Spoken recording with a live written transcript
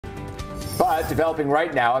But developing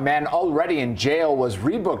right now, a man already in jail was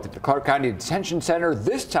rebooked at the Clark County Detention Center,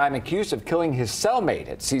 this time accused of killing his cellmate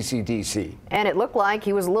at CCDC. And it looked like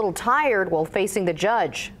he was a little tired while facing the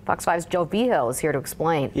judge. Fox 5's Joe Vigil is here to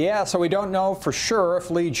explain. Yeah, so we don't know for sure if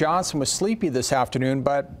Lee Johnson was sleepy this afternoon,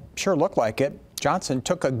 but sure looked like it. Johnson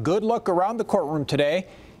took a good look around the courtroom today,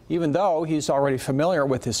 even though he's already familiar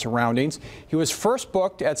with his surroundings. He was first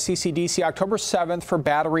booked at CCDC October 7th for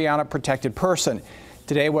battery on a protected person.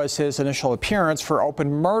 Today was his initial appearance for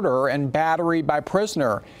open murder and battery by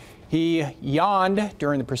prisoner. He yawned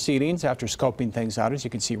during the proceedings after scoping things out, as you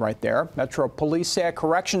can see right there. Metro Police say a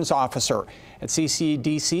corrections officer at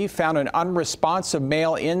CCDC found an unresponsive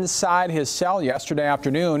male inside his cell yesterday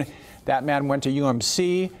afternoon. That man went to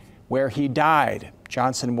UMC, where he died.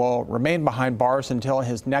 Johnson will remain behind bars until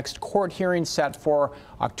his next court hearing set for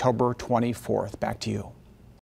October 24th. Back to you.